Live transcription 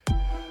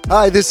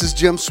Hi, this is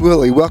Jim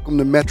Swilly. Welcome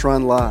to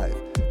Metron Live.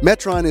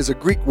 Metron is a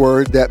Greek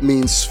word that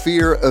means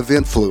sphere of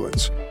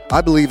influence. I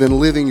believe in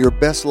living your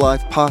best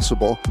life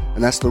possible,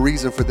 and that's the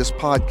reason for this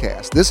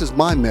podcast. This is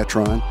my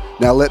Metron.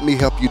 Now let me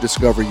help you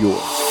discover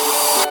yours.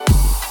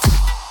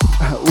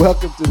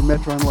 Welcome to the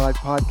Metron Live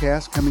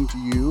podcast, coming to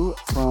you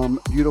from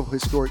beautiful,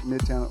 historic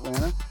Midtown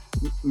Atlanta.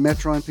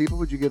 Metron people,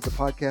 would you give the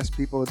podcast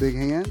people a big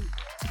hand?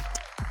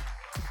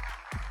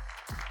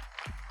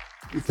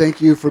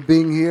 Thank you for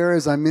being here.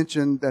 As I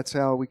mentioned, that's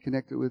how we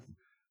connected with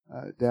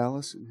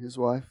Dallas and his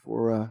wife.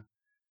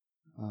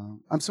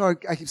 I'm sorry,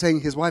 I keep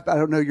saying his wife. I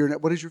don't know your name.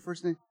 What is your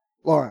first name?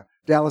 Laura.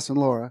 Dallas and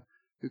Laura,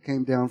 who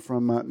came down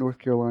from North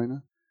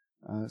Carolina.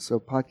 So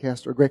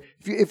podcasts are great.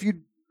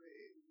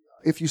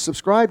 If you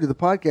subscribe to the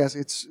podcast,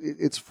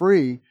 it's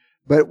free.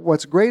 But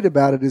what's great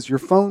about it is your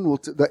phone will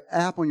the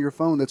app on your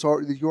phone that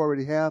you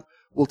already have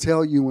will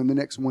tell you when the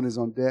next one is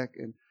on deck.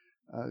 And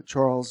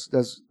Charles,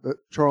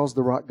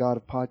 the rock god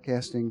of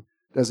podcasting,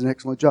 does an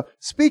excellent job.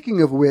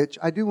 Speaking of which,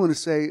 I do want to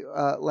say,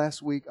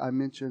 last week I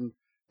mentioned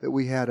that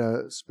we had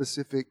a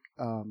specific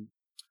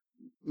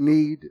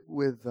need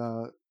with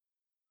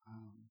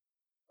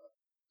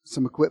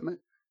some equipment,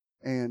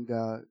 and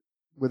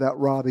without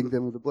robbing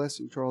them of the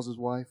blessing, Charles's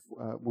wife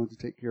wanted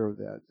to take care of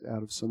that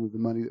out of some of the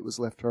money that was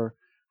left her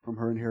from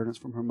her inheritance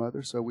from her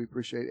mother. So we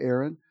appreciate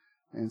Aaron,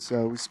 and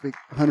so we speak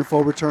a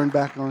hundredfold return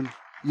back on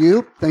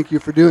you. Thank you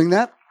for doing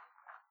that.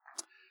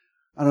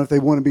 I don't know if they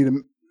wanted me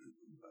to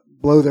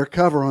blow their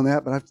cover on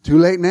that, but it's too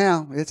late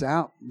now. It's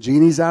out.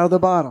 Genie's out of the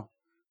bottle.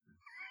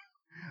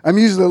 I'm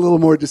usually a little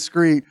more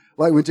discreet.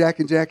 Like when Jack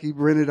and Jackie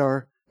rented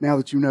now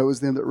that you know it was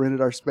them that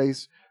rented our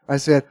space, I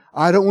said,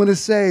 I don't want to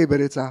say,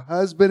 but it's a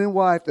husband and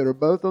wife that are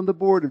both on the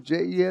board of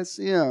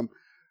JESM,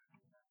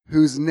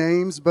 whose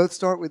names both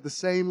start with the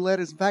same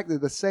letters. In fact, they're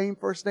the same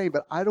first name,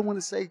 but I don't want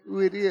to say who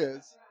it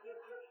is.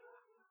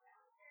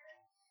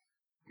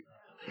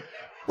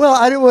 Well,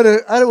 I don't want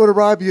to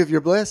rob you of your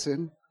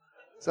blessing.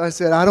 So I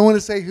said, I don't want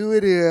to say who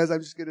it is.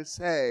 I'm just going to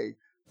say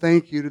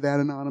thank you to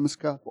that anonymous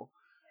couple.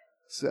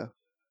 So,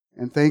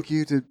 and thank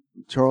you to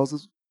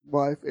Charles's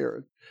wife,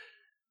 Erin.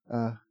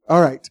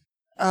 All right.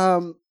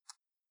 I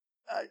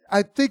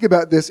think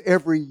about this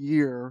every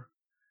year.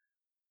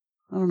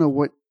 I don't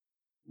know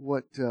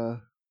what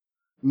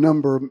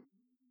number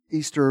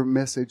Easter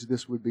message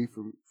this would be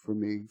for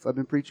me. If I've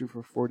been preaching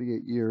for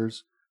 48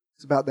 years,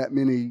 it's about that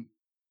many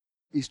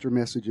Easter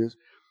messages.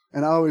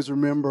 And I always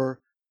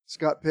remember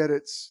Scott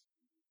Pettit's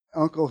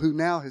uncle, who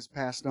now has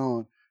passed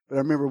on. But I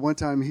remember one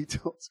time he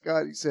told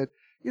Scott, he said,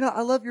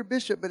 I love your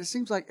bishop, but it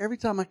seems like every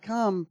time I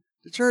come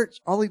to church,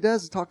 all he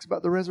does is talks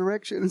about the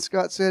resurrection. And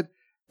Scott said,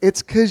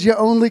 it's because you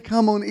only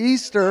come on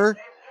Easter.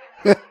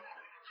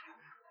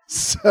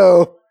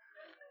 So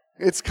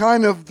it's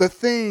kind of the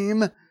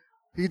theme.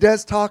 He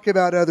does talk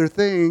about other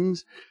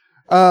things.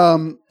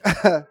 And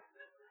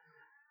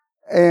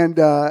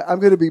I'm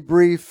going to be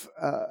brief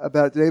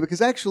about it today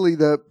because actually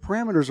the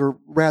parameters are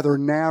rather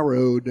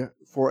narrowed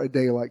for a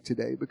day like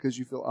today because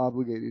you feel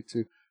obligated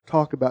to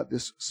talk about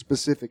this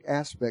specific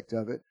aspect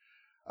of it.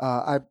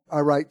 I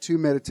write 2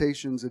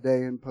 meditations a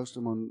day and post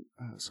them on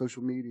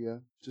social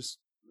media. Just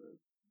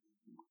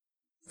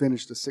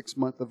finished a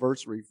 6-month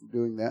anniversary for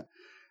doing that.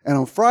 And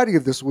on Friday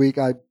of this week,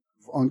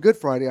 on Good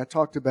Friday, I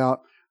talked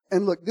about,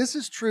 and look, this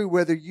is true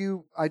whether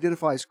you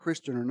identify as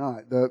Christian or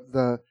not.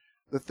 The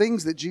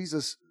things that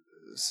Jesus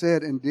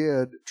said and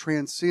did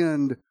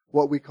transcend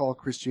what we call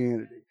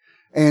Christianity.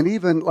 And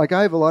even, like,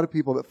 I have a lot of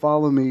people that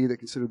follow me that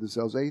consider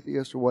themselves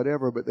atheists or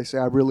whatever, but they say,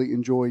 I really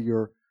enjoy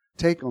your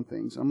take on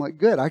things. I'm like,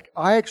 good. I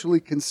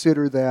actually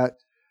consider that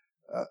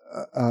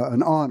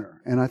an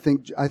honor. And I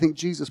think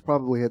Jesus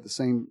probably had the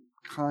same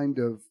kind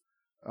of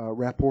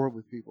rapport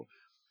with people.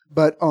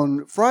 But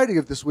on Friday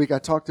of this week, I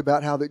talked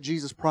about how that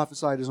Jesus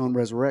prophesied his own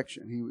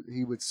resurrection.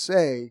 He would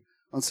say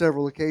on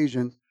several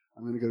occasions,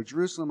 I'm going to go to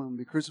Jerusalem, I'm going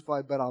to be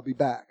crucified, but I'll be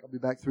back. I'll be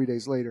back 3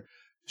 days later.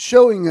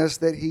 Showing us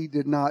that he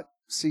did not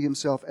see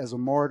himself as a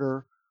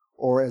martyr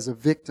or as a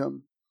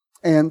victim.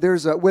 And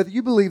there's whether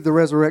you believe the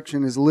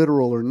resurrection is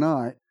literal or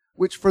not,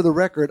 which for the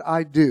record,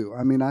 I do.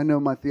 I mean, I know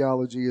my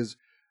theology is,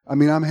 I'm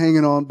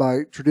hanging on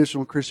by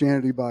traditional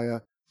Christianity by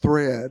a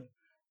thread.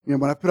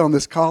 When I put on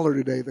this collar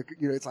today,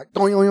 it's like,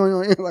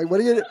 like,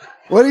 what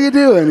are you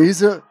doing?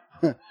 He's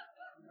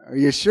are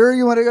you sure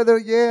you want to go there?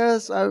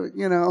 Yes.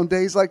 On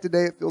days like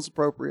today, it feels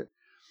appropriate.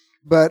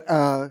 But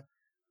I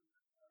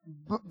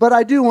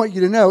do want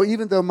you to know,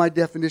 even though my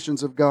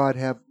definitions of God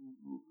have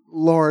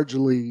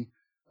largely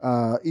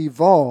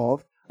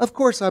evolved, of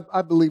course,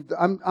 I believe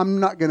I'm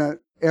not going to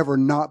ever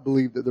not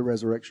believe that the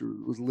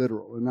resurrection was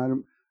literal. And I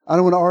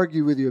don't want to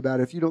argue with you about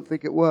it. If you don't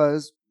think it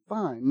was,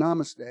 fine.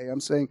 Namaste.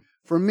 I'm saying,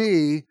 for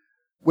me,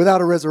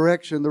 without a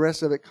resurrection, the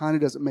rest of it kind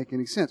of doesn't make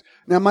any sense.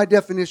 Now, my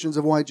definitions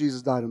of why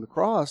Jesus died on the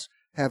cross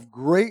have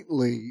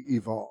greatly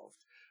evolved.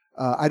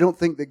 I don't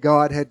think that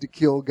God had to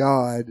kill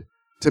God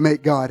to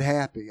make God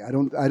happy. I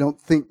don't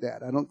think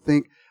that.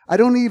 I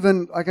don't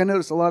even, like, I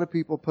noticed a lot of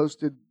people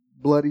posted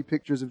bloody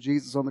pictures of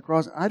Jesus on the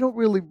cross. I don't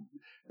really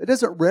it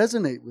doesn't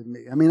resonate with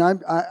me. I mean,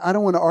 I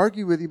don't want to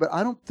argue with you, but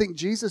I don't think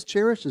Jesus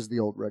cherishes the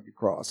old rugged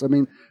cross. I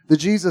mean, the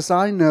Jesus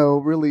I know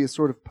really is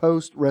sort of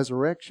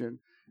post-resurrection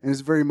and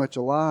is very much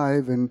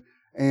alive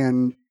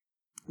and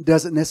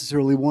doesn't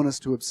necessarily want us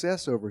to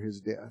obsess over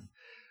his death.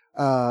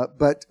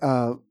 But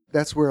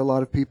that's where a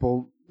lot of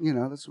people,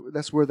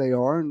 that's where they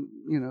are,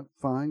 and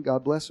fine,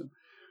 God bless them.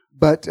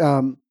 But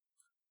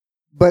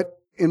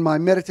in my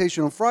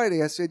meditation on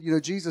Friday, I said,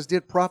 Jesus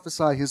did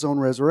prophesy his own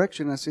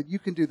resurrection. I said, you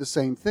can do the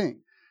same thing,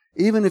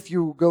 even if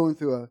you're going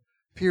through a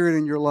period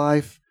in your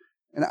life.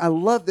 And I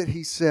love that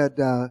he said,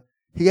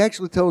 he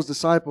actually told his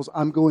disciples,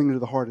 "I'm going into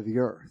the heart of the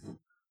earth."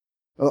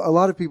 A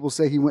lot of people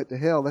say he went to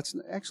hell. That's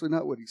actually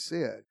not what he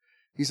said.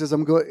 He says,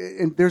 "I'm going,"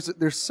 and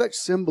there's such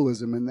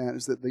symbolism in that,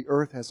 is that the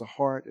earth has a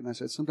heart. And I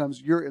said,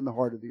 sometimes you're in the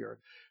heart of the earth.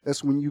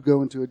 That's when you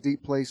go into a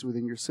deep place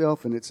within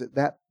yourself, and it's at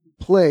that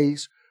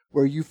place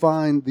where you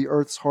find the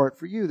earth's heart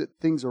for you, that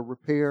things are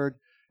repaired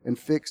and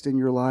fixed in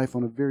your life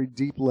on a very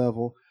deep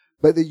level,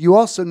 but that you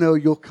also know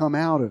you'll come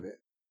out of it.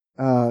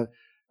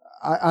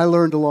 I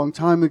learned a long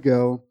time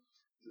ago,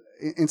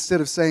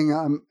 instead of saying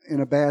I'm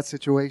in a bad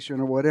situation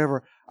or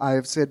whatever, I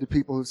have said to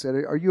people who said,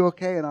 "Are you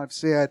okay?" And I've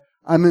said,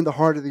 "I'm in the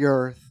heart of the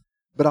earth,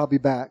 but I'll be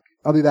back.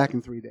 I'll be back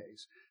in 3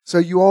 days." So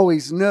you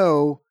always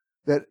know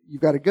that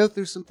you've got to go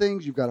through some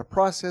things, you've got to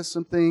process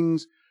some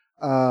things,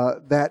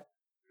 that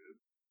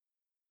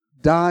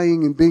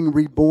dying and being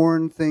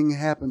reborn thing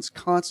happens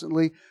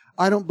constantly.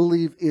 I don't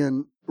believe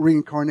in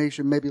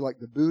reincarnation, maybe like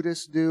the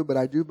Buddhists do, but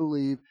I do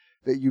believe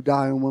that you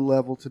die on one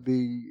level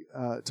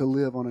to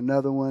live on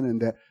another one,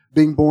 and that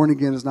being born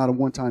again is not a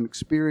one-time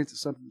experience.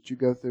 It's something that you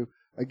go through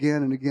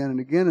again and again and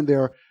again. And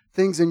there are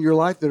things in your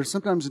life that are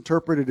sometimes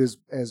interpreted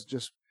as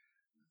just,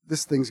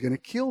 this thing's going to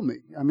kill me.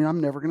 I mean, I'm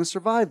never going to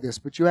survive this.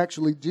 But you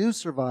actually do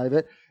survive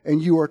it,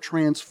 and you are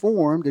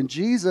transformed. And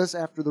Jesus,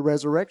 after the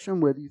resurrection,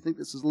 whether you think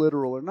this is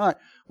literal or not,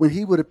 when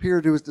he would appear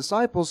to his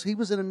disciples, he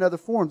was in another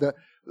form.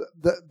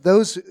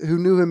 Those who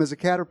knew him as a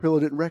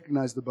caterpillar didn't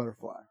recognize the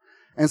butterfly.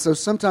 And so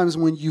sometimes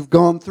when you've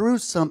gone through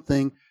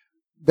something,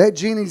 that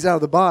genie's out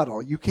of the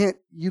bottle. You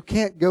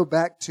can't go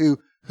back to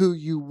who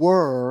you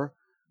were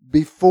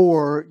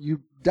before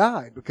you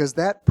died, because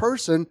that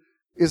person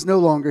is no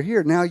longer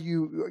here. Now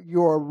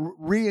you are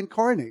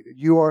reincarnated.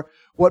 You are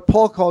what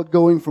Paul called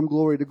going from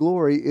glory to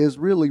glory, is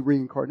really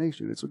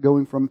reincarnation. It's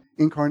going from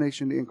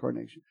incarnation to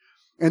incarnation.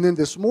 And then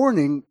this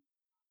morning,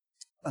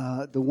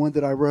 the one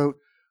that I wrote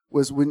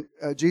was when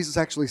Jesus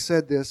actually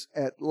said this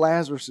at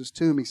Lazarus'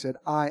 tomb. He said,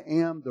 "I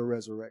am the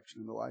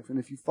resurrection and the life." And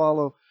if you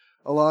follow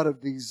a lot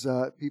of these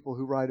people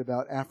who write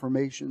about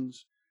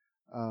affirmations,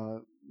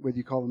 whether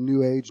you call them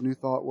New Age, New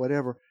Thought,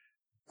 whatever,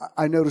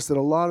 I notice that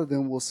a lot of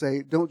them will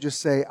say, don't just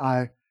say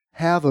 "I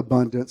have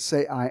abundance,"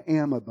 say "I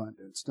am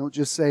abundance." Don't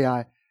just say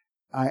I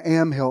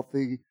am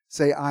healthy,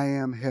 say "I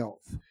am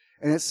health."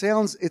 And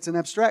it's an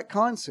abstract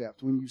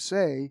concept when you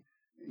say,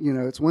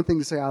 it's one thing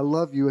to say "I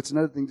love you," it's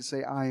another thing to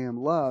say "I am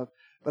love."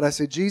 But I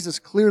said Jesus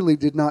clearly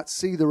did not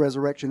see the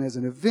resurrection as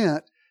an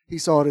event. He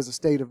saw it as a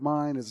state of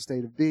mind, as a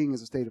state of being,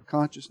 as a state of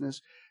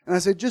consciousness. And I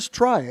said, just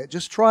try it.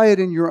 Just try it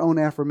in your own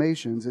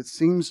affirmations. It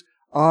seems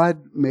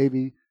odd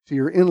maybe to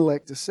your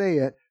intellect to say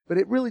it, but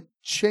it really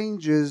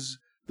changes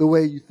the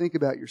way you think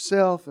about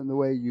yourself and the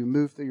way you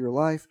move through your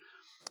life.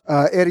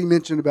 Eddie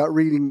mentioned about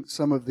reading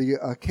some of the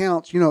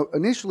accounts.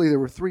 Initially there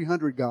were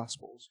 300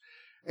 Gospels,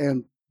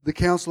 and the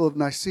Council of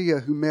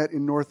Nicaea, who met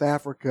in North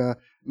Africa,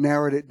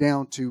 narrowed it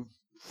down to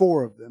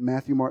 4 of them: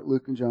 Matthew, Mark,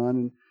 Luke, and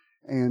John.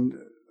 And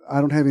I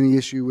don't have any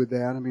issue with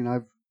that. I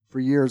mean, for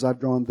years I've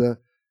drawn the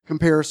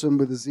comparison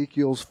with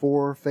Ezekiel's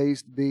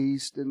 4-faced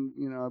beast, and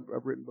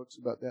I've written books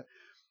about that.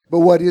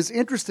 But what is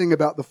interesting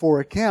about the 4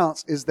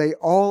 accounts is they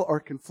all are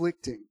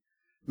conflicting.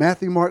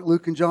 Matthew, Mark,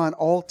 Luke, and John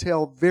all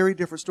tell very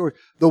different stories.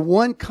 The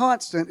one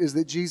constant is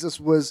that Jesus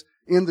was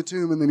in the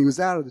tomb and then he was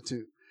out of the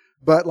tomb.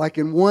 But like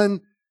in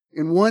one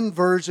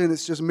version,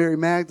 it's just Mary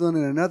Magdalene.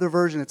 In another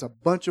version, it's a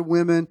bunch of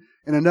women.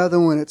 In another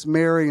one, it's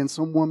Mary and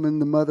some woman,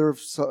 the mother of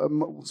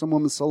some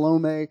woman,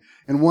 Salome.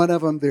 In one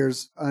of them,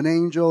 there's an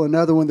angel.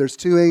 Another one, there's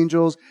 2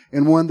 angels.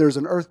 In one, there's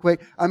an earthquake.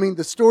 I mean,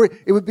 the story,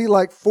 it would be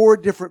like 4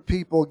 different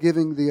people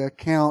giving the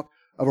account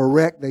of a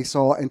wreck they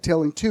saw and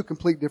telling 2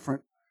 complete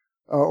different,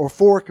 or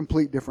 4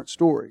 complete different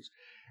stories.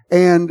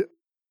 And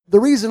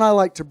the reason I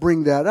like to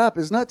bring that up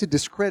is not to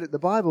discredit the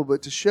Bible,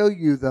 but to show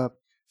you the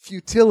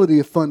futility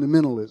of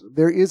fundamentalism.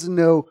 There is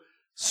no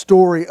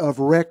story of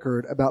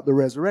record about the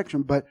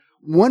resurrection, but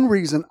one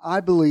reason I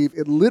believe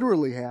it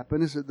literally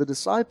happened is that the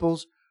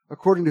disciples,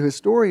 according to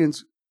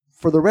historians,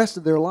 for the rest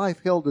of their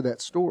life held to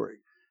that story.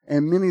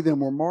 And many of them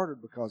were martyred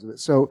because of it.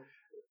 So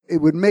it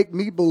would make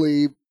me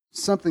believe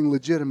something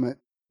legitimate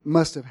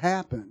must have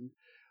happened,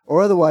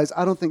 or otherwise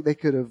I don't think they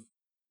could have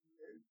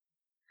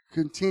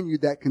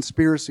continued that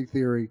conspiracy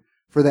theory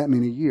for that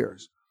many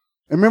years.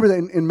 And remember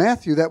that in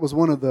Matthew, that was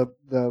one of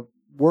the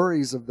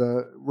worries of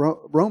the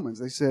Romans.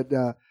 They said,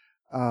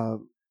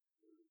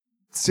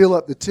 seal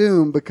up the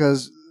tomb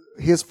because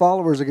his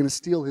followers are going to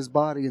steal his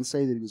body and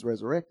say that he was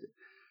resurrected.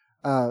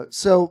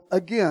 So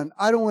again,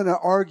 I don't want to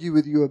argue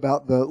with you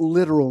about the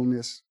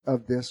literalness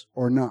of this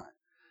or not.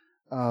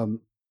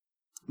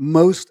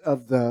 Most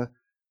of the,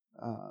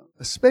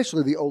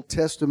 especially the Old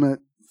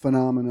Testament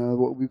phenomena,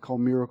 what we call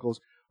miracles,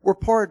 were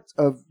part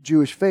of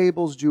Jewish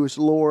fables, Jewish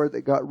lore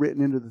that got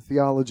written into the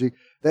theology.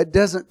 That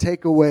doesn't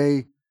take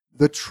away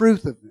the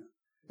truth of them.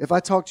 If I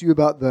talk to you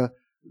about the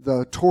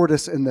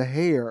tortoise and the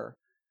hare,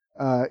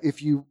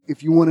 if you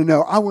want to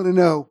know, I want to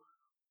know,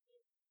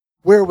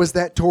 where was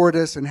that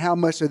tortoise and how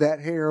much of that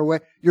hare weigh?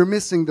 You're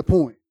missing the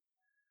point.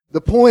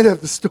 The point of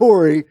the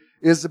story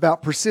is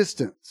about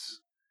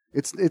persistence.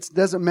 It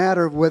doesn't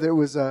matter whether it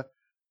was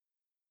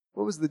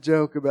what was the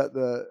joke about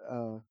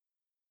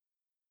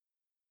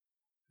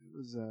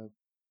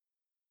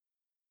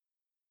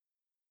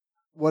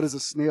what does a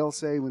snail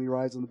say when he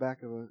rides on the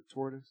back of a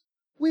tortoise?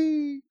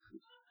 Whee!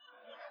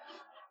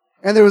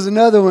 And there was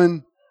another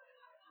one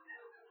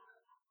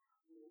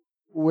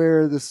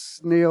where the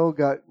snail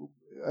got,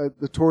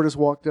 the tortoise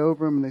walked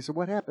over him and they said,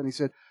 what happened? He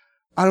said,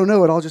 I don't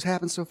know. It all just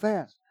happened so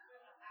fast.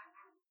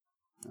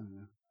 I don't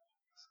know.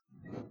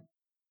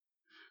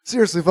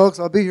 Seriously, folks,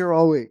 I'll be here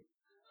all week.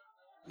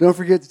 Don't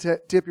forget to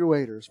tip your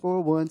waiters.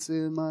 For once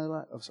in my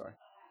life. Oh, sorry.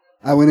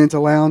 I went into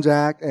lounge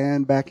act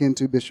and back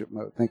into bishop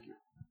mode. Thank you.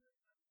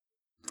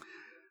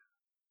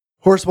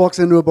 Horse walks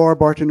into a bar.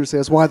 Bartender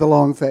says, why the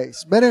long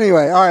face? But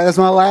anyway, all right, that's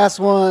my last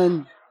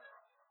one.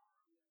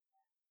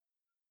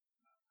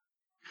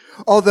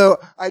 Although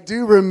I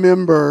do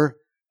remember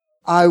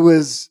I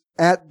was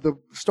at the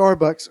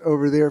Starbucks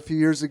over there a few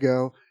years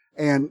ago,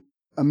 and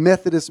a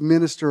Methodist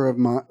minister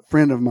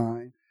friend of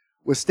mine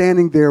was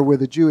standing there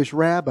with a Jewish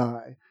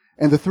rabbi,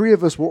 and the three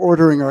of us were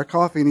ordering our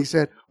coffee, and he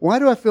said, why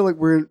do I feel like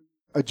we're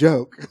a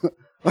joke?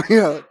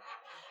 A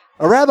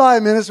rabbi,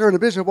 a minister, and a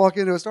bishop walk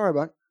into a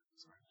Starbucks.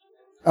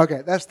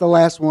 Okay, that's the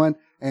last one.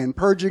 And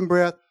purging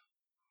breath.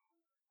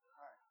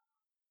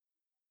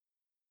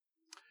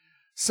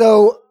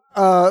 So,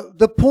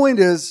 the point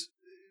is,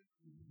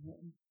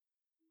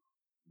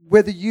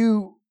 whether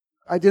you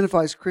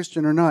identify as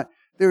Christian or not,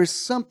 there is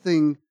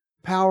something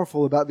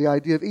powerful about the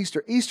idea of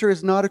Easter. Easter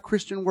is not a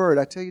Christian word.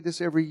 I tell you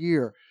this every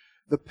year.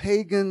 The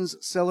pagans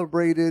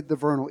celebrated the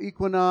vernal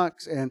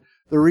equinox, and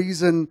the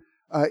reason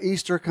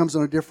Easter comes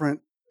on a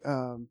different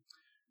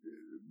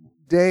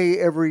day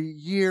every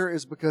year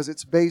is because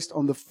it's based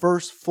on the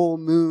first full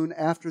moon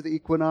after the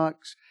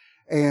equinox,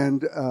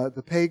 and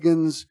the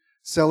pagans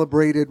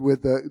celebrated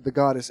with the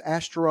goddess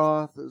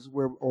Ashtaroth,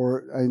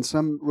 or in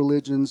some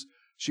religions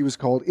she was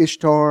called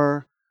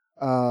Ishtar.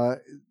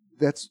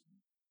 That's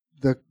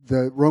the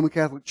Roman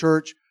Catholic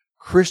Church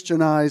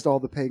Christianized all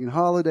the pagan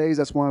holidays.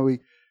 That's why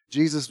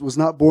Jesus was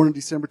not born on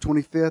December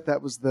 25th.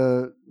 That was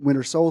the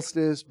winter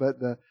solstice, but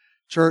the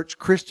church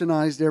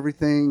Christianized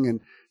everything.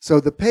 And so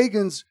the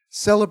pagans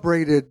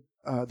celebrated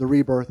the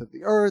rebirth of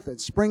the earth and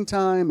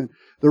springtime. And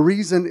the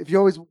reason, if you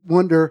always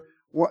wonder,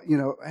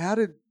 how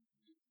did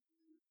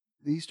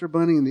the Easter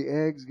bunny and the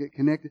eggs get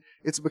connected?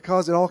 It's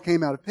because it all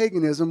came out of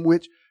paganism,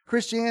 which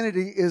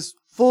Christianity is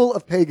full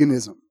of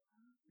paganism.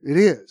 It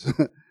is.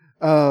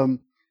 That's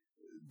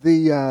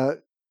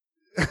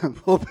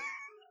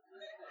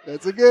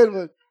a good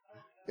one.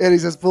 And he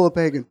says full of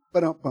pagan.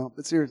 But don't bump.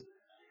 It's serious.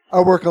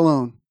 I work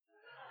alone.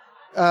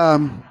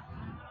 I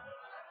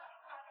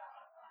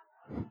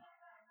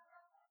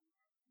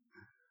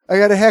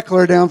got a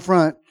heckler down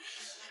front.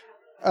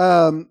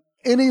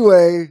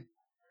 Anyway,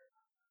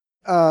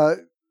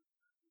 the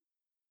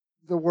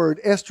word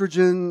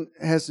estrogen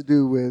has to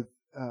do with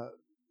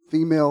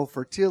female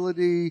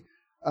fertility.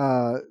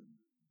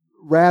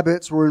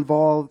 Rabbits were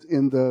involved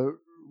in the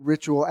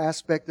ritual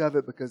aspect of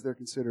it because they're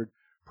considered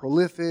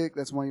prolific.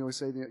 That's why you always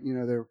say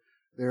that,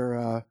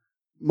 they're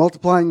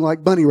multiplying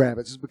like bunny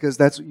rabbits, is because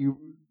that's what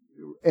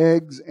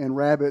eggs and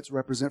rabbits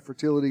represent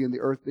fertility and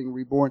the earth being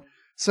reborn.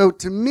 So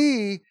to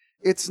me,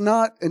 it's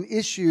not an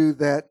issue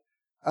that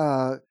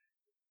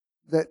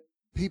that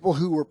people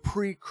who were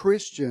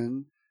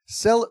pre-Christian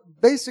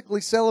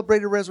basically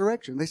celebrated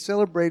resurrection. They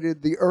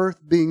celebrated the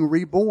earth being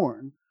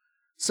reborn.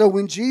 So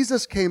when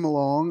Jesus came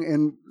along,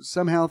 and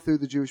somehow through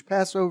the Jewish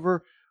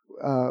Passover,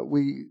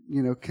 we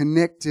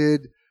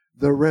connected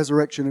the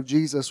resurrection of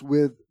Jesus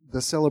with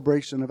the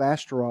celebration of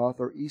Ashtaroth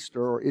or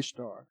Easter or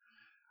Ishtar.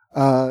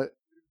 To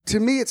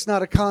me, it's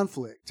not a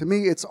conflict. To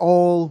me, it's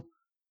all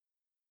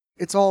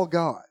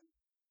God.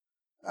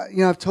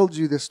 I've told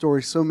you this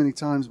story so many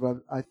times, but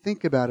I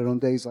think about it on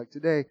days like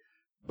today.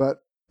 But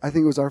I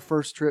think it was our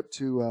first trip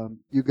to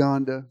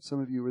Uganda. Some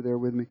of you were there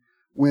with me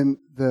when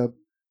the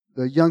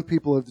young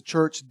people of the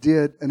church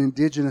did an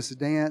indigenous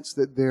dance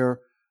that their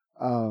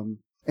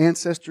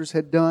ancestors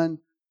had done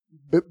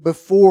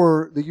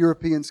before the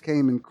Europeans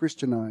came and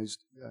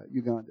Christianized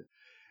Uganda.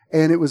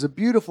 And it was a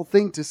beautiful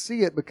thing to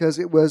see it because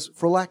it was,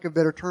 for lack of a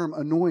better term,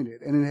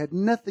 anointed. And it had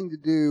nothing to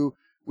do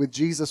with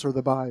Jesus or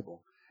the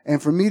Bible.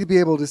 And for me to be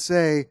able to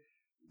say,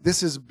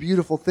 this is a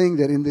beautiful thing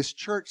that in this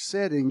church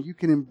setting, you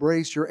can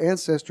embrace your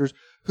ancestors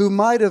who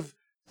might have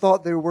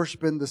thought they were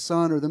worshiping the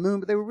sun or the moon,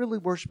 but they were really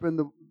worshiping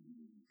the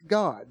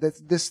God.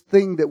 That's this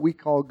thing that we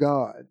call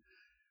God.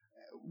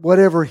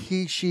 whatever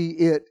he, she,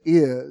 it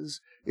is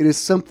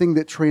something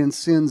that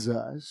transcends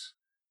us.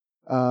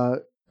 I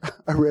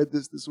read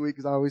this week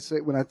because I always say,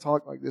 when I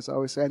talk like this, I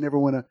always say I never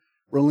want to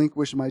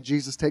relinquish my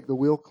Jesus take the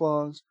wheel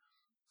clause.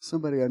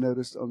 Somebody I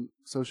noticed on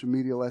social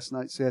media last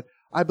night said,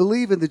 I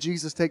believe in the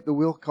Jesus take the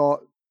wheel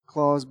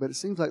clause, but it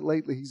seems like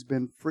lately he's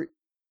been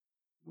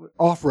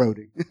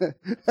off-roading.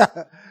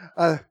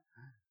 I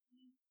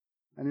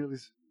nearly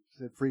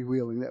said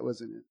freewheeling. That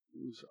wasn't it.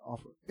 It was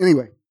off-road.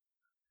 Anyway,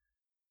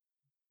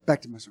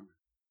 back to my sermon.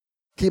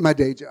 Keep my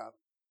day job.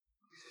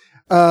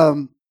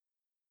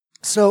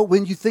 So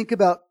when you think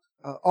about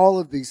all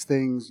of these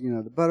things,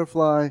 the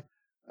butterfly,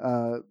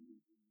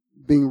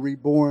 being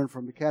reborn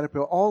from the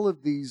caterpillar, all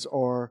of these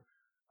are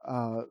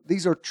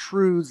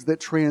truths that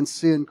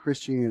transcend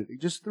Christianity.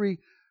 Just 3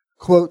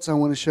 quotes I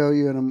want to show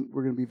you, and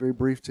we're going to be very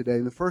brief today.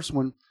 The first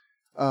one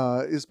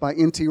is by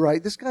N.T.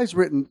 Wright. This guy's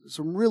written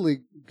some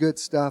really good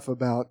stuff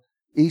about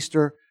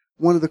Easter.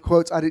 One of the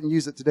quotes, I didn't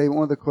use it today, but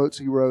one of the quotes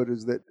he wrote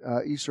is that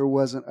Easter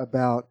wasn't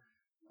about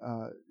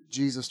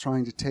Jesus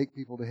trying to take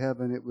people to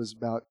heaven. It was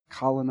about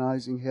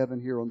colonizing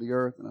heaven here on the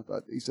earth. And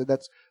he said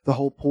that's the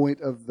whole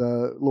point of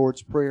the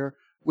Lord's Prayer,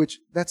 which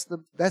that's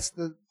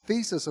the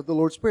thesis of the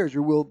Lord's Prayer, is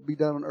your will be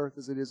done on earth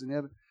as it is in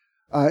heaven.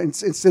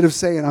 Instead of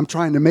saying, I'm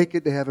trying to make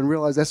it to heaven,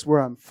 realize that's where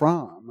I'm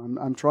from.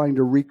 I'm trying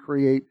to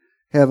recreate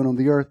heaven on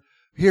the earth.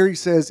 Here he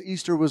says,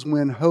 Easter was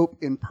when hope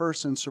in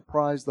person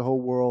surprised the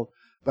whole world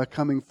by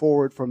coming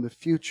forward from the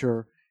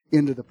future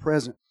into the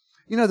present.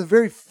 The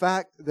very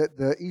fact that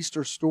the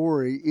Easter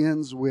story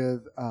ends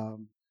with a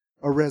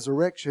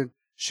resurrection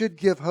should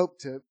give hope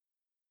to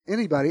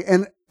anybody.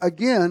 And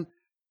again,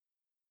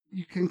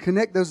 you can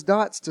connect those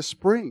dots to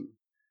spring.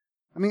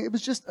 I mean, it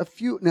was just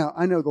now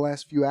I know the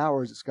last few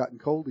hours it's gotten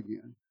cold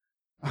again.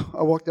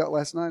 I walked out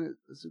last night and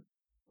I said,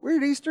 where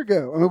did Easter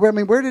go? I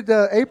mean, where did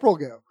April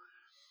go?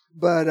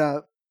 But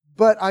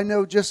I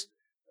know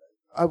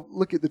I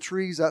look at the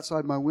trees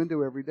outside my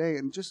window every day,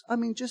 and just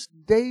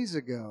days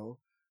ago,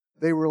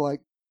 they were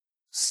like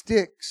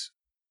sticks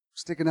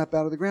sticking up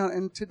out of the ground.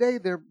 And today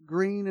they're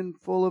green and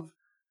full of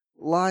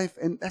life.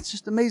 And that's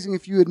just amazing.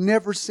 If you had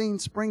never seen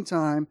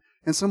springtime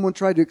and someone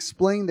tried to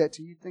explain that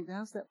to you, you'd think,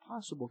 how's that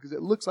possible? Because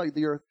it looks like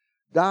the earth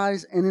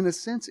dies. And in a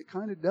sense, it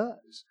kind of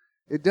does.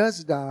 It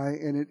does die,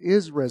 and it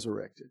is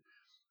resurrected.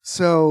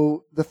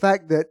 So the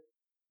fact that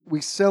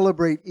we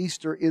celebrate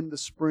Easter in the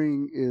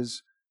spring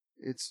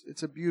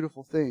it's a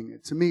beautiful thing.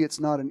 To me, it's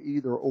not an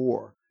either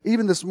or.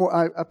 Even this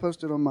morning, I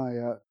posted on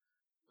my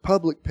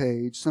public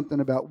page something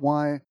about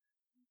why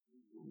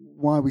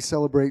we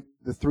celebrate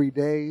the 3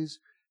 days,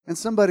 and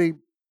somebody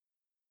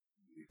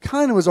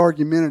kind of was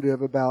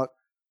argumentative about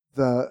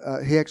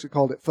he actually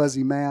called it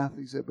fuzzy math.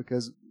 He said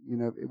because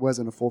it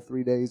wasn't a full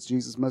 3 days.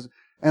 Jesus must.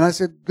 And I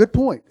said, good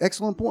point,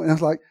 excellent point. And I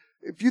was like,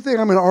 if you think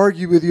I'm going to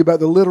argue with you about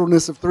the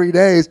literalness of 3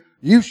 days,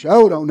 you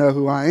sure don't know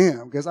who I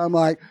am, because I'm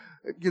like,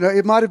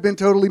 it might have been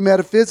totally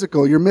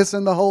metaphysical. You're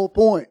missing the whole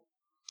point.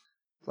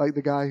 Like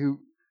the guy who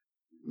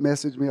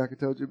messaged me, like I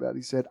told you about,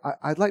 he said,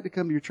 I'd like to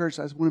come to your church.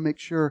 I just want to make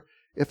sure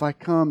if I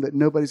come that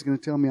nobody's going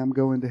to tell me I'm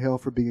going to hell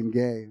for being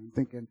gay. I'm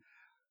thinking,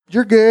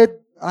 you're good.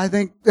 I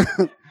think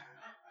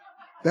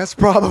that's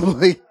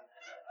probably,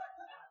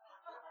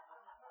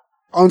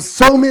 on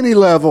so many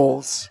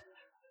levels,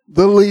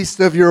 the least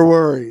of your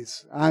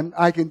worries.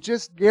 I can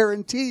just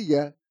guarantee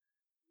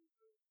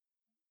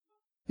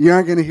you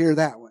aren't going to hear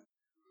that one.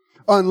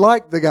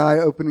 Unlike the guy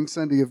opening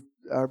Sunday of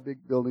our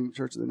big building,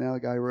 Church of the Now, the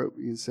guy wrote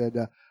me and said,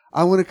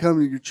 I want to come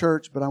to your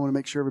church, but I want to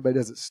make sure everybody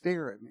doesn't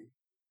stare at me.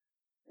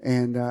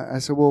 And I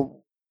said,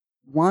 well,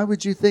 why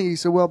would you think? He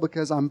said, well,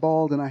 because I'm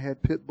bald and I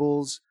had pit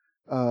bulls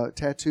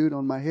tattooed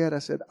on my head. I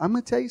said, I'm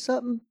going to tell you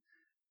something.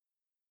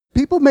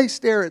 People may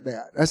stare at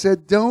that. I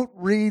said, don't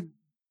read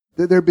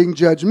that they're being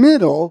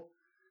judgmental,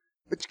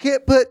 but you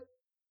can't put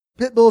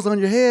pit bulls on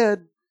your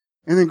head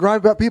and then gripe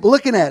about people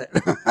looking at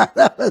it.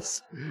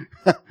 That's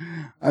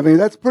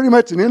pretty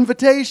much an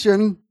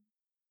invitation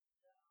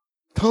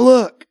to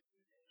look.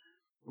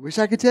 I wish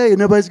I could tell you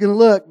nobody's going to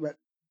look, but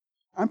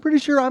I'm pretty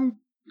sure I'm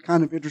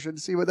kind of interested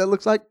to see what that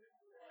looks like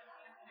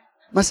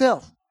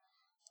myself.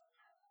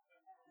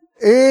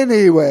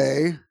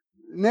 Anyway,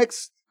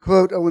 next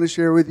quote I want to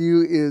share with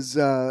you is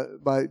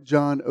by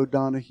John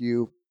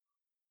O'Donohue,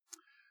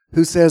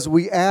 who says,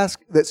 we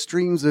ask that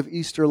streams of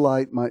Easter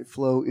light might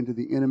flow into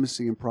the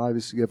intimacy and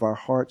privacy of our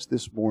hearts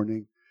this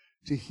morning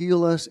to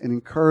heal us and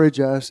encourage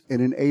us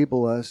and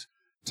enable us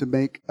to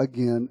make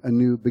again a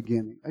new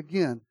beginning.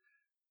 Again,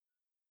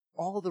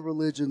 all the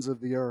religions of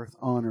the earth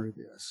honor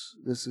this.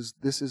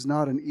 This is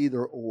not an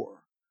either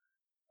or.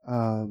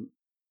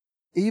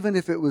 Even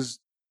if it was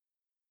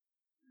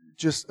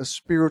just a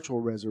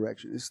spiritual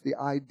resurrection, it's the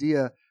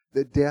idea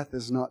that death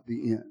is not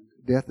the end.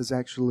 Death is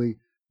actually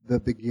the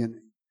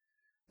beginning.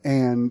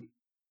 And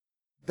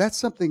that's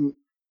something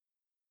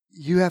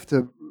you have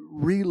to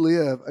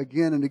relive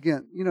again and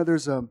again.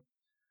 There's a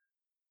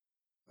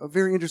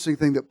very interesting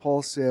thing that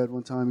Paul said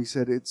one time. He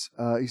said, it's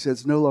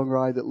no longer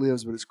I that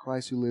lives, but it's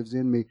Christ who lives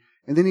in me.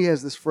 And then he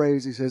has this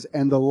phrase, he says,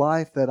 and the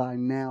life that I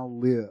now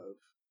live,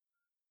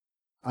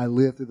 I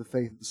live through the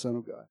faith of the Son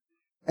of God.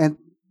 And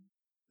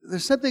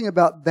there's something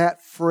about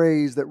that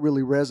phrase that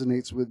really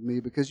resonates with me,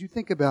 because you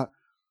think about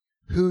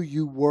who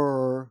you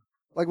were.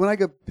 Like when I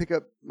go pick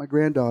up my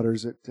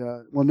granddaughters at,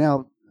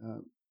 now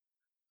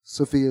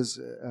Sophia's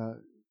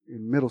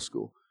in middle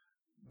school.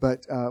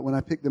 But when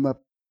I picked them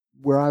up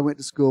where I went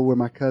to school, where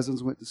my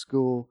cousins went to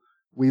school,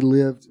 we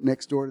lived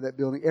next door to that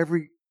building.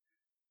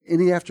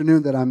 Any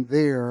afternoon that I'm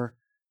there,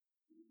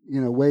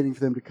 waiting for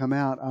them to come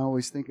out, I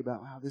always think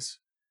about, wow,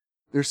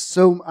 there's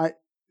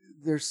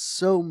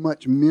so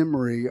much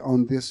memory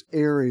on this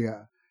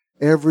area.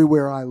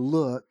 Everywhere I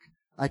look,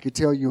 I could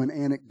tell you an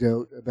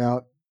anecdote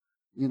about,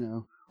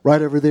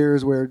 right over there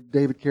is where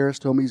David Karras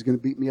told me he's going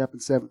to beat me up in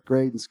 7th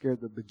grade and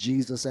scared the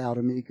bejesus out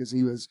of me because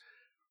he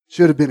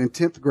should have been in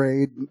 10th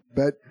grade,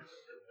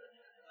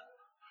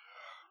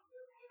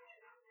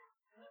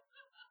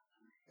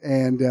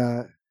 and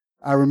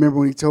I remember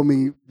when he told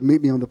me to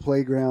meet me on the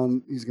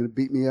playground, he's going to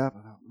beat me up.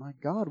 I thought, my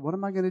God, what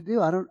am I going to do?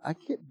 I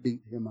can't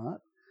beat him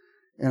up.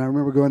 And I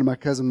remember going to my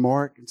cousin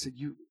Mark and said,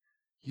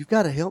 you've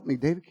got to help me.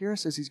 David Karras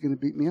says he's going to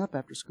beat me up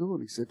after school.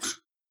 And he said,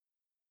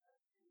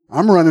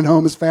 I'm running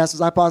home as fast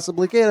as I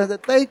possibly can. I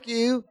said, thank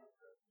you.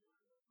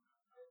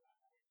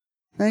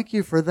 Thank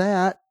you for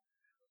that.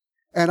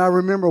 And I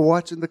remember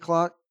watching the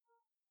clock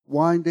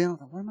wind down. I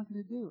thought, what am I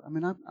going to do? I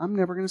mean, I'm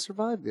never going to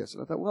survive this.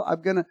 And I thought, well,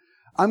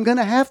 I'm going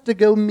to have to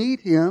go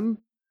meet him,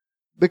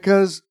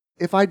 because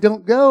if I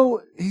don't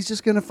go, he's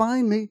just going to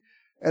find me.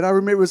 And I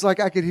remember it was like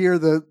I could hear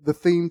the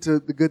theme to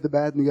The Good, the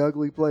Bad, and the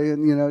Ugly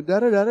playing,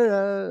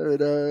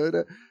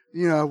 da-da-da-da-da-da-da.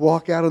 I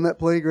walk out on that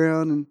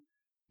playground and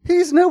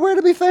he's nowhere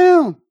to be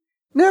found.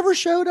 Never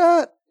showed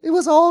up. It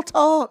was all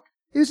talk.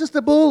 He was just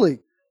a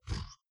bully.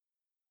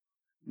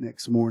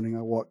 Next morning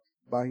I walked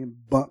by him,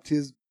 bumped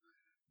his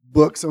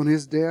books on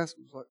his desk.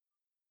 I was like,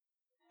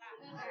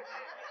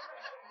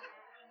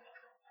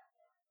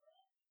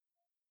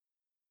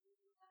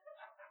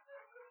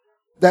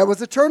 that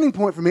was a turning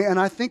point for me, and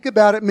I think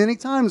about it many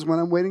times when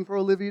I'm waiting for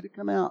Olivia to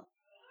come out.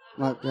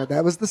 Like,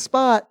 that was the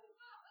spot.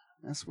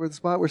 That's where the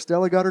spot where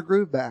Stella got her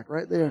groove back,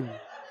 right there.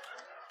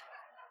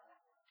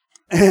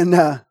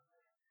 And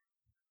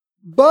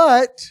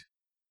but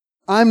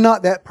I'm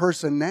not that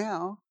person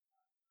now.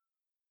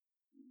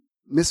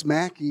 Miss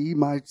Mackey,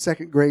 my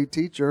 2nd grade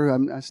teacher,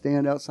 I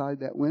stand outside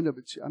that window,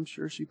 but I'm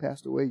sure she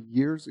passed away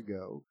years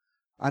ago.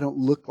 I don't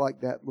look like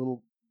that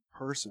little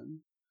person.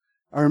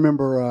 I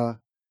remember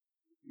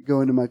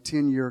going to my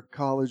 10-year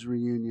college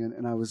reunion,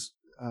 and I was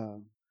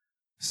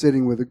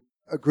sitting with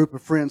a group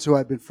of friends who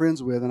I'd been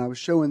friends with, and I was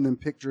showing them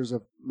pictures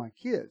of my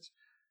kids.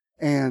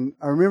 And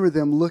I remember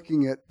them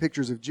looking at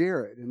pictures of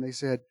Jared, and they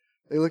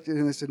looked at him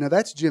and they said, now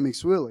that's Jimmy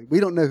Swilly.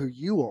 We don't know who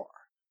you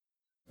are.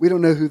 We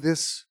don't know who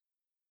this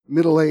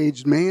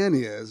middle-aged man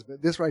is,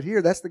 but this right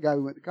here, that's the guy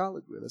we went to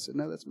college with. I said,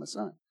 no, that's my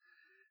son.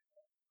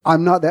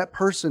 I'm not that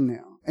person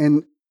now.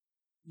 And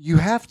you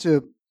have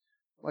to,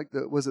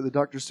 was it the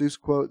Dr. Seuss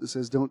quote that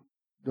says, don't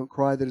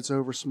cry that it's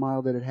over,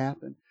 smile that it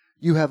happened.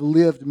 You have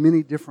lived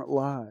many different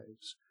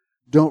lives.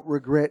 Don't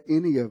regret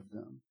any of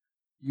them.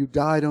 You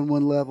died on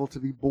one level to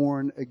be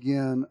born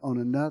again on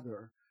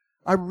another.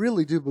 I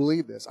really do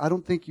believe this. I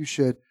don't think you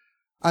should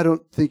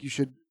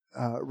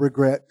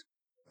regret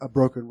a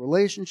broken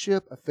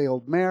relationship, a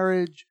failed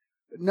marriage,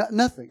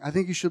 nothing. I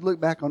think you should look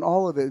back on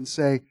all of it and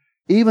say,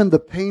 even the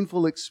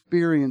painful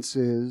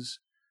experiences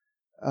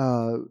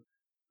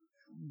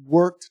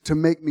worked to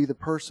make me the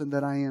person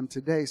that I am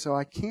today. So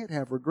I can't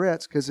have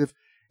regrets, because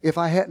if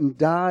I hadn't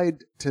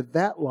died to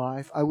that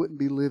life, I wouldn't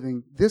be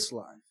living this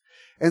life.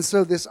 And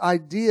so this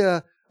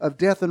idea of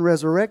death and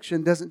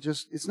resurrection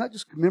it's not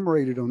just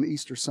commemorated on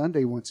Easter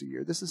Sunday once a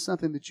year. This is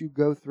something that you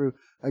go through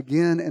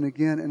again and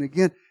again and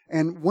again.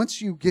 And once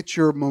you get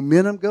your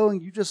momentum going,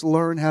 you just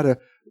learn how to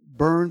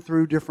burn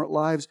through different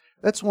lives.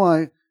 That's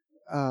why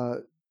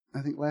I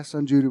think last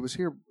time Judah was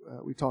here,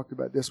 we talked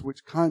about this,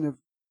 which kind of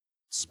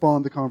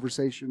spawned the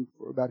conversation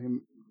about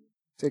him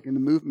taking the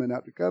movement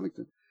out to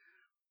Covington.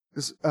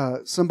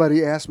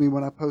 Somebody asked me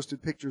when I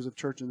posted pictures of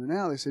Church in the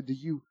Now, they said, do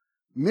you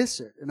miss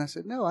it? And I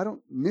said, no, I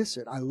don't miss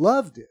it. I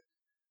loved it.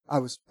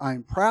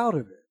 I'm proud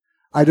of it.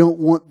 I don't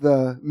want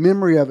the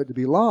memory of it to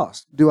be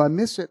lost. Do I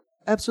miss it?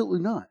 Absolutely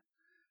not.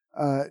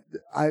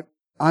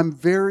 I'm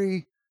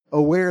very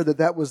aware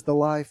that was the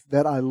life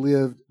that I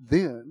lived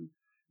then.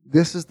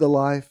 This is the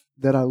life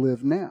that I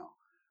live now.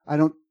 I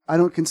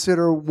don't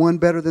consider one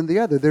better than the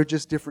other. They're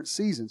just different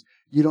seasons.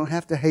 You don't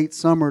have to hate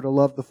summer to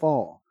love the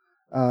fall.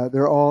 I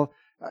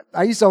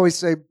used to always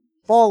say,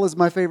 fall is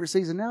my favorite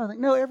season. Now I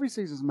think, no, every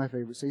season is my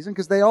favorite season,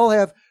 because they all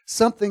have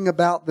something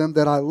about them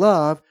that I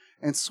love.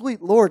 And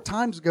sweet Lord,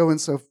 time's going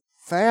so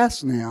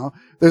fast now.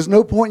 There's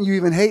no point in you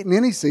even hating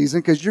any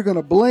season, because you're going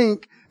to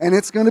blink and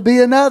it's going to be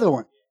another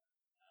one.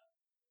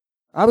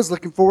 I was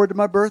looking forward to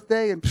my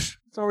birthday, and it's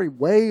already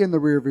way in the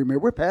rearview mirror.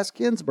 We're past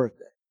Ken's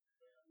birthday.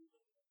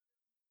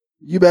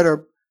 You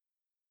better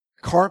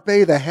carpe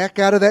the heck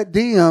out of that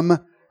diem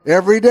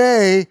every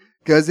day,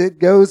 because it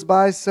goes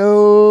by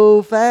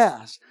so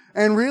fast.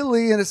 And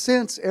really, in a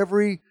sense,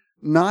 every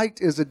night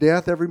is a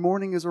death, every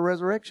morning is a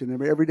resurrection.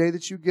 Every day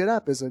that you get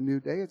up is a new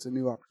day. It's a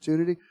new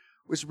opportunity.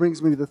 Which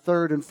brings me to the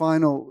third and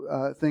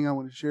final thing I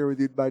want to share with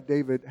you by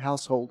David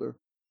Householder.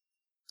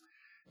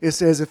 It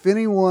says, if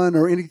anyone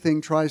or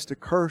anything tries to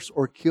curse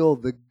or kill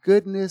the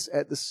goodness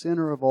at the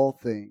center of all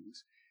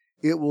things,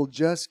 it will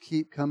just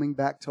keep coming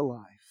back to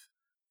life.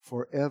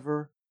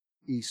 Forever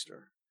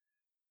Easter.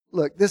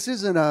 Look, this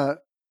isn't a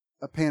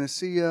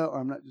panacea, or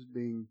I'm not just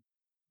being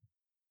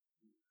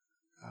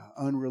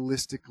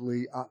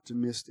unrealistically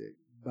optimistic,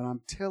 but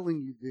I'm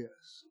telling you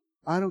this.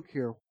 I don't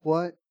care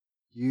what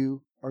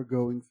you are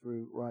going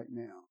through right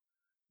now.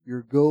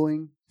 You're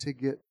going to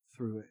get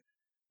through it.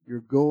 You're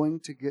going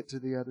to get to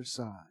the other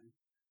side.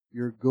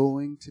 You're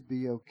going to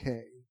be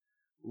okay.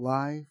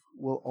 Life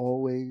will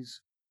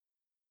always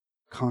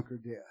conquer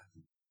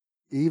death.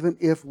 Even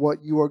if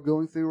what you are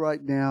going through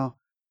right now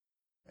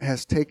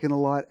has taken a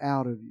lot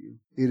out of you,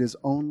 it has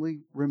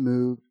only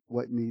removed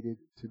what needed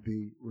to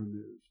be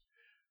removed.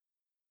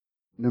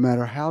 No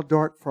matter how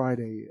dark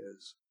Friday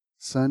is,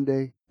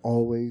 Sunday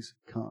always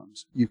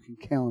comes. You can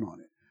count on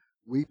it.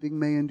 Weeping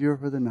may endure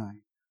for the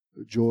night,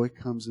 but joy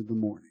comes in the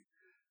morning.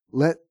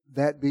 Let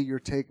that be your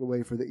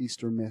takeaway for the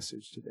Easter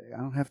message today. I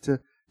don't have to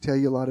tell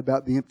you a lot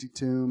about the empty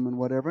tomb and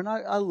whatever, and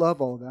I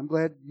love all of that. I'm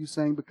glad you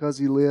sang Because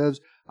He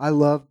Lives. I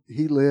love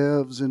He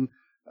Lives, and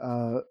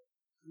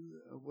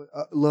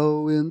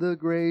low in the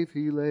grave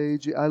He lay.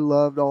 I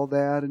loved all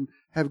that and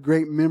have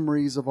great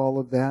memories of all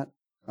of that.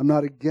 I'm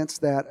not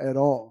against that at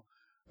all.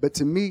 But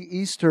to me,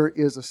 Easter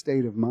is a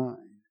state of mind.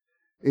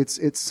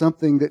 It's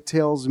something that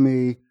tells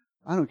me,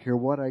 I don't care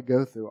what I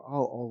go through,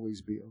 I'll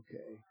always be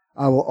okay.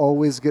 I will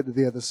always get to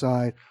the other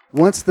side.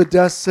 Once the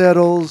dust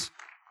settles,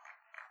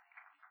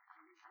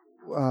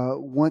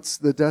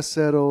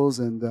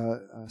 and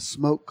the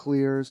smoke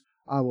clears,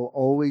 I will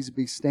always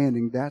be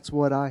standing. That's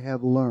what I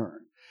have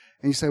learned.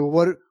 And you say,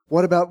 well,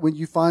 what about when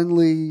you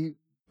finally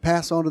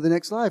pass on to the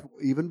next life?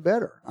 Even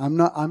better. I'm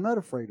not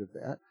afraid of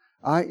that.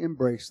 I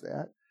embrace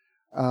that.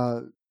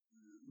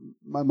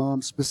 My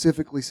mom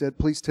specifically said,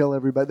 please tell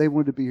everybody. They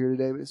wanted to be here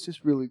today, but it's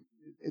just really,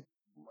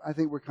 I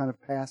think we're kind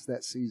of past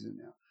that season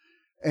now.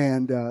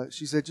 And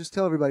she said, just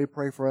tell everybody to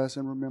pray for us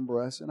and remember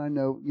us. And I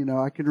know,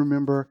 I can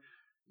remember,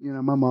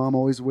 my mom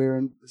always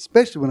wearing,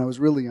 especially when I was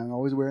really young,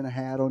 always wearing a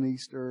hat on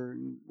Easter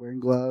and wearing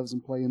gloves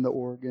and playing the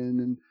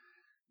organ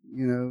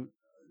and,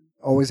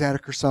 always had a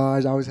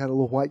corsage. I always had a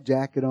little white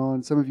jacket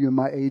on. Some of you in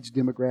my age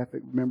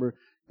demographic remember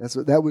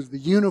that was the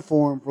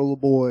uniform for little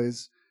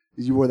boys.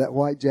 Is you wore that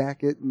white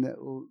jacket and that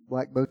little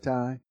black bow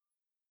tie.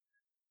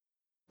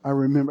 I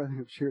remember, I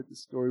think I've shared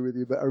this story with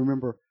you, but I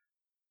remember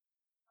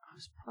I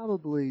was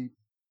probably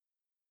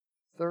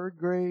third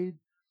grade,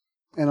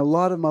 and a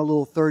lot of my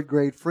little third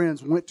grade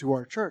friends went to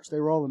our church. They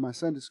were all in my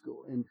Sunday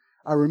school. And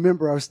I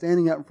remember I was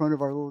standing out in front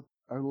of our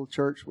little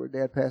church where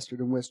Dad pastored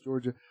in West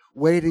Georgia,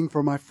 waiting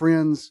for my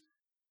friends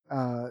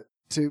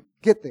to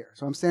get there.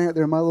 So I'm standing out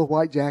there in my little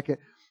white jacket,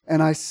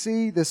 and I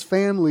see this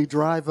family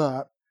drive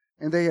up.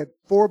 And they had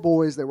 4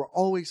 boys that were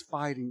always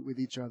fighting with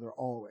each other,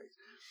 always.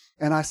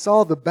 And I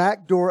saw the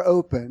back door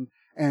open,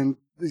 and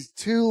these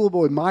 2 little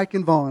boys, Mike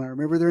and Vaughn, I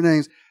remember their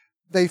names,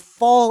 they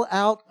fall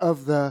out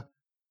of the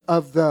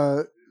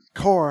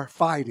car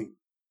fighting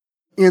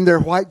in their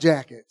white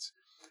jackets.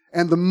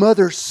 And the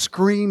mother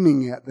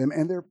screaming at them,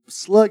 and they're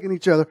slugging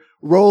each other,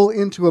 roll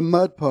into a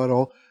mud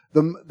puddle.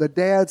 The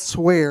dad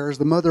swears,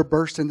 the mother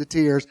burst into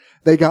tears.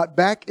 They got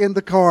back in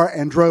the car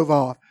and drove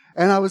off.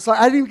 And I was like,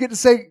 I didn't even get to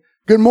say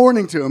good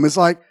morning to them. It's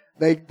like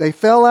they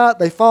fell out,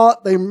 they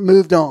fought, they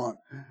moved on.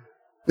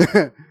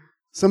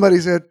 Somebody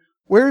said,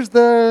 where's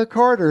the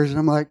Carters? And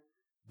I'm like,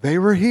 they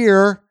were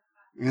here,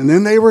 and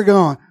then they were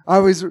gone. I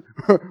always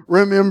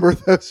remember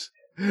those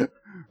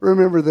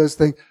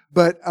things.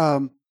 But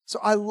so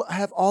I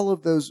have all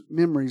of those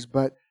memories,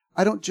 but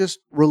I don't just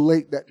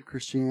relate that to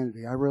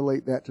Christianity. I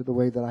relate that to the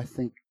way that I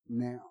think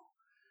now.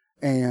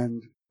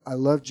 And I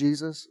love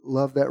Jesus,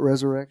 love that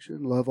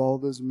resurrection, love all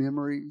those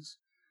memories.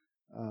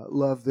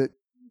 Love that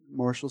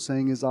Marshall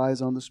saying his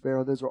eyes on the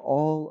sparrow. Those are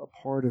all a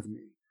part of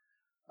me.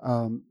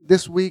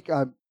 This week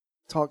I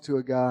talked to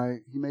a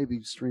guy, he may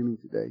be streaming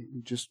today,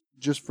 who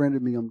just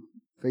friended me on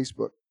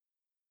Facebook.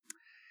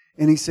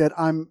 And he said,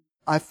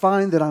 I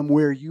find that I'm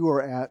where you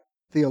are at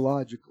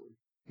theologically.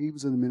 He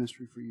was in the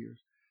ministry for years.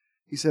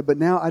 He said, but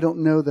now I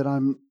don't know that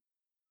I'm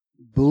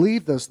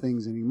believe those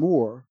things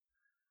anymore.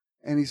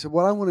 And he said,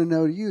 what I want to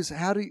know to you is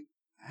how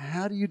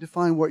do you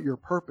define what your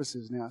purpose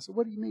is now? I said,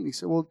 what do you mean? He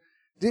said, well,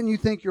 didn't you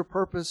think your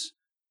purpose,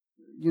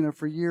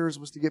 for years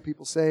was to get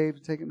people saved,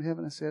 to take them to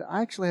heaven? I said,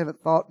 I actually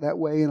haven't thought that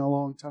way in a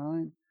long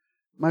time.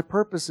 My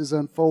purpose is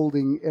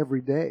unfolding every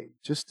day,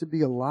 just to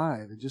be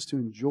alive and just to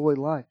enjoy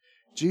life.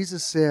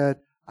 Jesus said,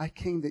 I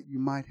came that you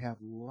might have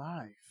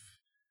life.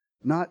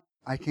 Not,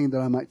 I came that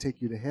I might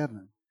take you to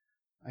heaven.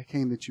 I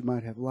came that you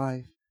might have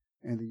life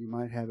and that you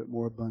might have it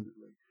more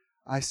abundantly.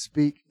 I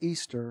speak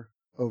Easter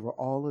over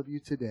all of you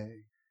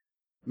today.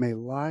 May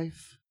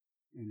life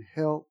and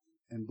health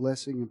and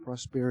blessing and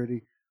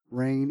prosperity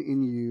reign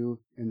in you,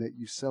 and that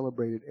you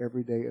celebrate it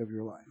every day of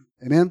your life.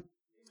 Amen?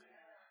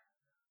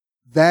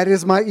 That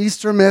is my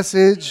Easter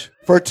message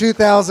for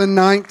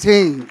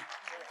 2019.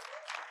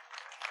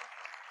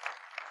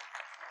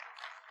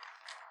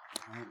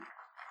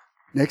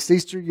 Next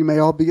Easter, you may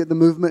all be at the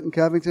movement in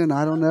Covington.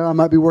 I don't know. I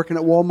might be working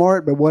at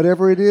Walmart, but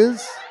whatever it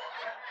is,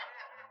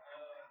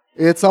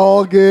 it's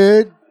all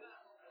good.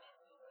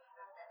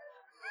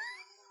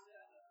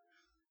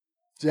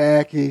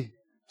 Jackie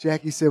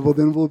said, well,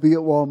 then we'll be at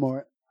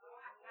Walmart.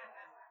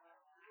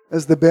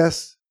 That's the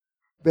best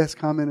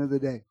comment of the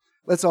day.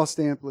 Let's all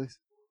stand, please.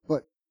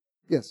 What?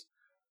 Yes.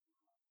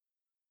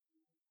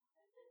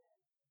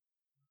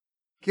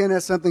 Ken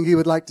has something he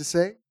would like to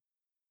say.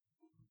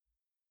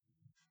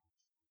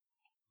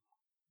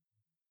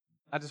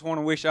 I just want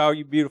to wish all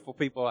you beautiful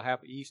people a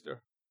happy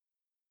Easter.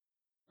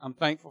 I'm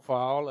thankful for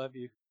all of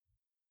you.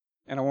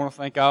 And I want to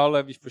thank all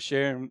of you for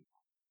sharing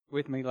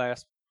with me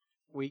last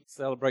week,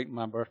 celebrating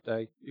my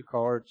birthday, your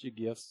cards, your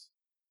gifts,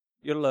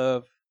 your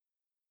love.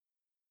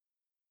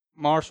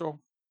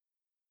 Marshall,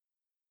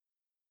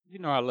 you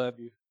know I love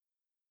you.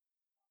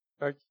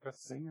 Thank you for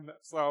singing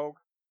that song.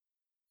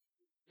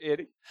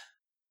 Eddie,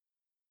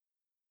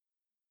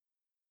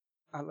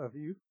 I love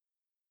you.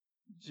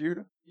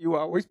 Judah, you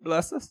always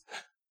bless us.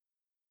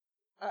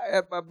 I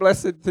add my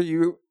blessing to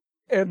you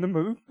and the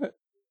movement.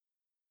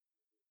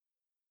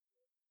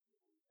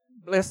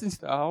 Blessings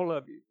to all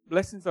of you.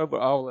 Blessings over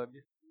all of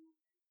you.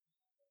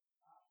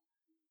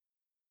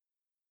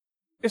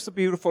 It's a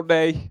beautiful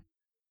day.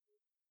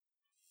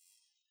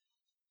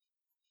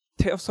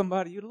 Tell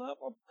somebody you love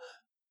them.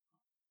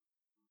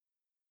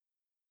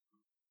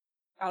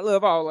 I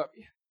love all of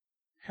you.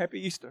 Happy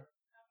Easter.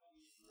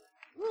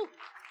 Woo.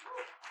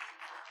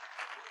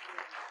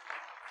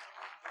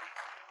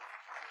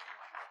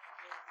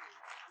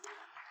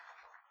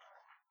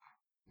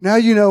 Now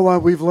you know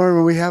what we've learned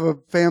when we have a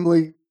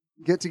family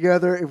get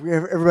together. If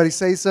everybody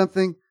says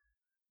something,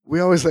 we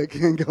always let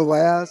Ken go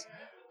last.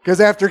 Because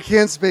after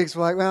Ken speaks,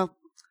 we're like, well,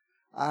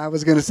 I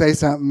was going to say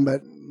something,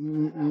 but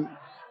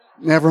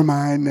never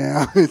mind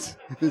now.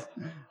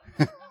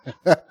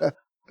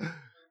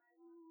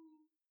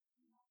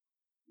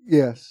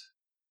 Yes.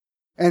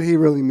 And he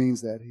really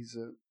means that.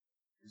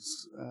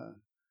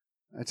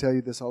 I tell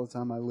you this all the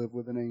time, I live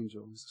with an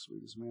angel. He's the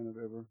sweetest man I've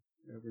ever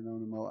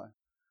known in my life.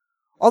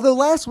 Although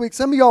last week,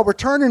 some of y'all were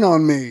turning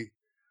on me.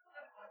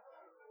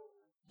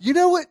 You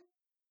know what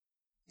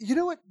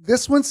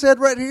this one said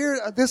right here?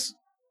 This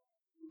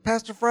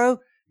Pastor Fro,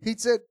 he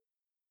said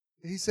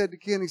to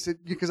Ken,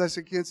 because I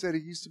said, Ken said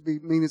he used to be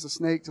mean as a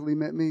snake till he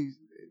met me.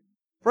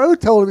 Fro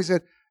told him, he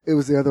said, it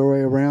was the other way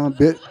around.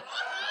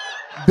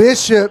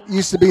 Bishop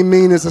used to be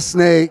mean as a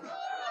snake.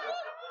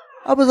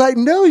 I was like,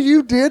 no,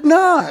 you did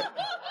not.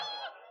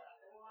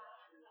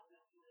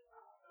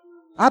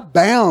 I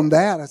bound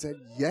that. I said,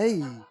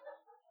 yay.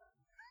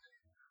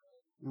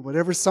 And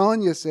whatever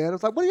Sonia said, I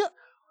was like,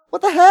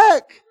 what the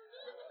heck?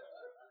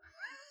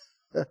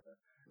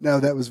 No,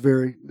 that was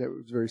very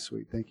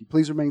sweet. Thank you.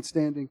 Please remain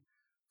standing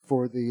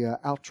for the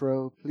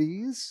outro,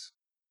 please.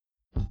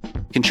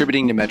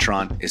 Contributing to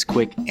Metron is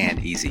quick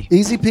and easy.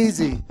 Easy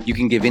peasy. You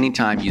can give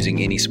anytime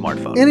using any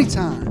smartphone.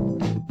 Anytime.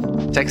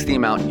 Text the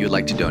amount you would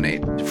like to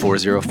donate to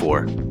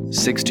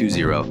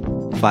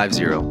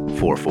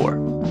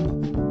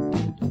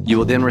 404-620-5044. You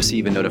will then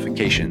receive a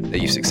notification that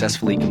you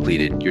successfully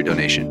completed your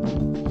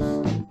donation.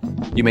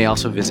 You may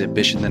also visit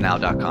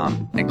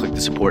bishopthenow.com and click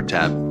the support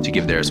tab to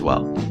give there as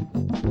well.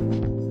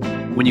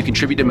 When you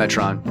contribute to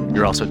Metron,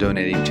 you're also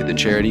donating to the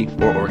charity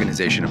or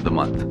organization of the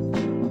month.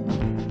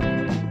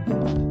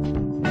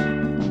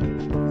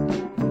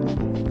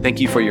 Thank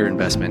you for your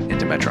investment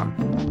into Metron.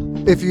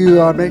 If you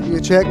are making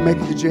a check, make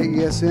it to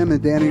JESM,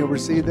 and Danny will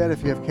receive that.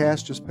 If you have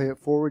cash, just pay it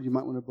forward. You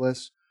might want to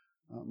bless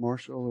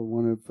Marshall or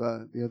one of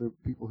the other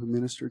people who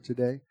ministered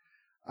today.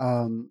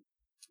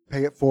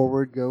 Pay it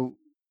forward. Go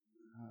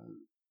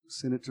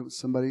send it to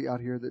somebody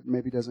out here that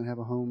maybe doesn't have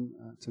a home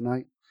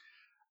tonight.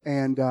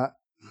 And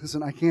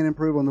listen, I can't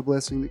improve on the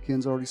blessing that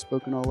Ken's already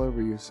spoken all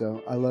over you.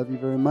 So I love you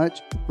very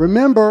much.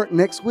 Remember,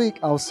 next week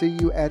I'll see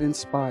you at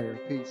Inspire.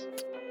 Peace.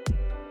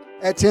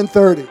 At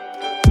 10:30.